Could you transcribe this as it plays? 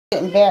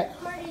Getting back.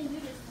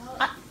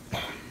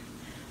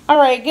 All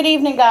right, good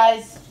evening,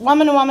 guys.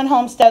 Woman to Woman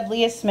Homestead,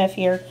 Leah Smith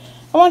here.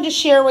 I wanted to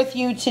share with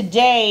you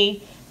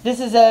today,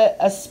 this is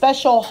a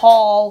special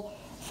haul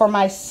for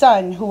my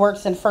son who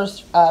works in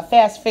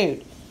fast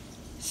food.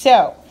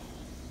 So,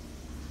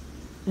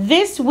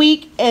 this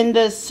week in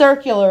the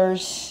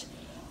circulars,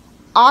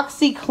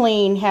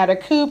 OxyClean had a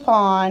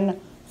coupon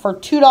for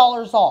 $2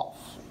 off.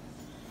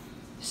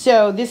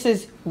 So, this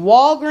is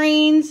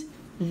Walgreens.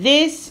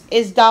 This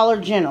is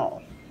Dollar General.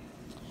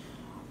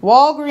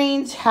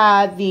 Walgreens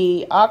had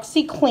the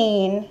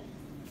OxyClean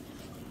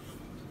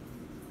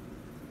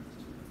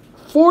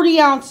 40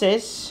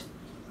 ounces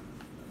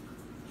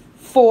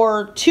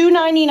for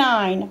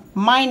 $2.99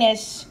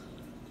 minus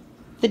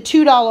the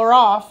 $2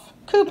 off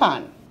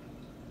coupon.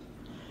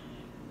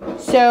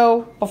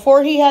 So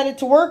before he headed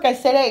to work, I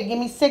said, hey, give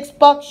me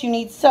 $6, you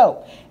need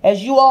soap.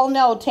 As you all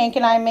know, Tank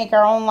and I make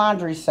our own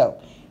laundry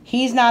soap.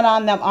 He's not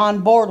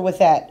on board with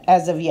that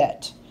as of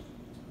yet,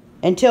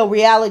 until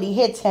reality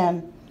hits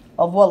him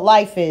of what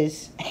life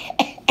is.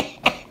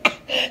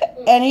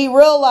 And he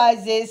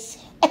realizes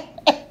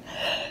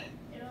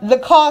the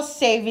cost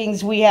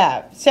savings we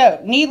have. So,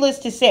 needless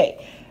to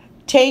say,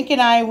 Tank and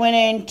I went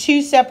in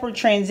 2 separate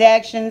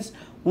transactions.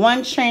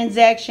 1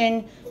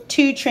 transaction,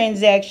 2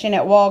 transaction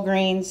at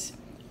Walgreens,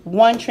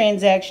 1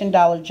 transaction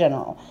Dollar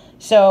General.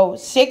 So,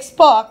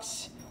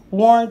 $6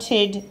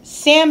 warranted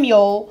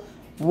Samuel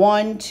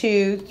 1,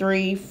 2,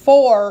 3,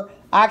 4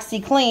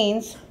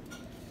 OxyCleans.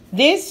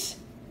 This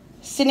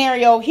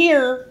scenario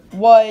here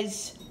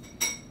was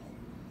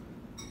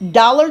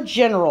Dollar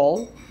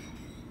General.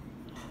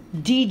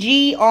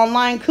 DG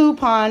online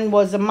coupon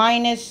was a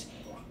minus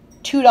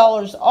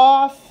 $2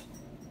 off.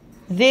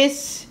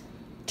 This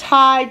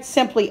Tide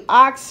Simply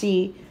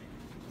Oxy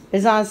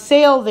is on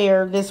sale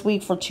there this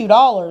week for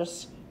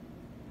 $2.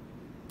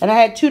 And I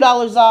had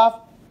 $2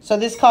 off, so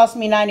this cost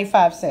me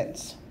 95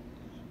 cents.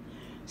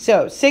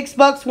 So,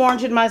 $6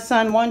 warranted my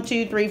son 1,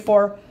 2, 3,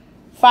 4,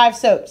 5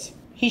 soaps.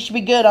 He should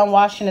be good on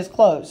washing his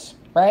clothes,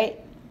 right?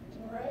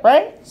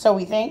 Right? So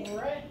we think.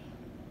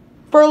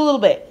 For a little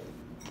bit.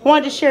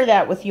 Wanted to share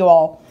that with you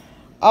all.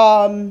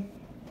 In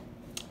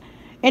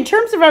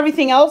terms of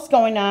everything else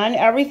going on,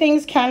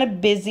 everything's kind of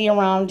busy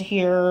around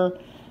here.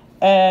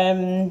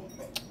 I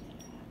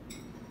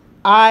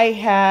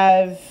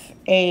have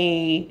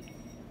a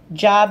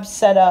job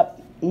set up,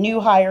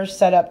 new hire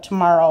set up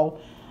tomorrow.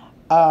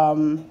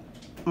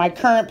 My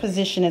current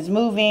position is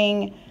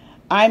moving.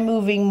 I'm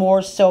moving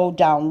more so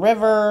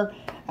downriver.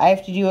 I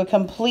have to do a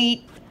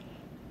complete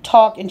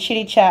talk and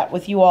chitty chat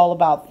with you all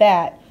about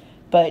that.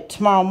 But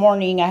tomorrow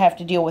morning I have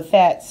to deal with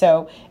that.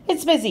 So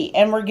it's busy.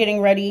 And we're getting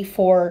ready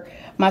for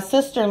my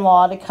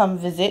sister-in-law to come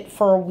visit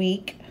for a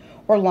week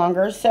or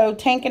longer. So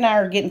Tank and I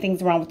are getting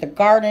things around with the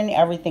garden.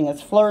 Everything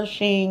is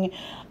flourishing.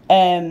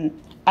 I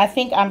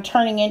think I'm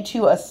turning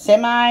into a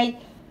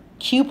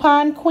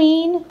semi-coupon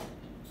queen.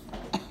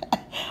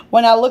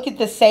 When I look at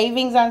the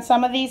savings on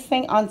some of these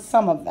things, on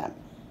some of them.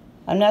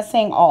 I'm not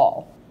saying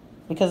all,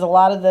 because a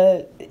lot of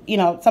the,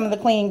 some of the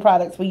cleaning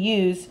products we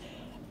use,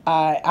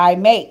 I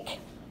make.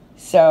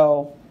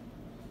 So,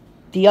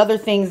 the other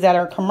things that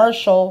are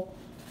commercial,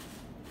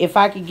 if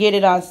I could get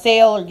it on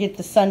sale or get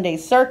the Sunday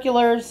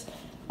circulars,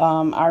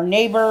 our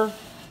neighbor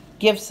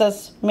gives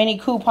us mini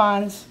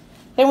coupons,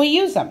 then we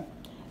use them.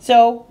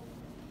 So,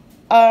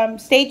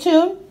 stay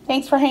tuned.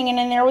 Thanks for hanging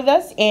in there with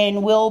us,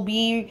 and we'll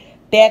be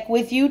back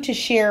with you to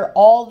share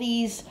all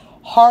these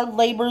hard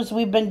labors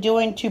we've been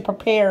doing to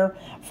prepare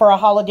for a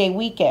holiday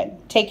weekend.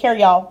 Take care,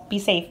 y'all. Be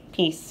safe.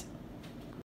 Peace.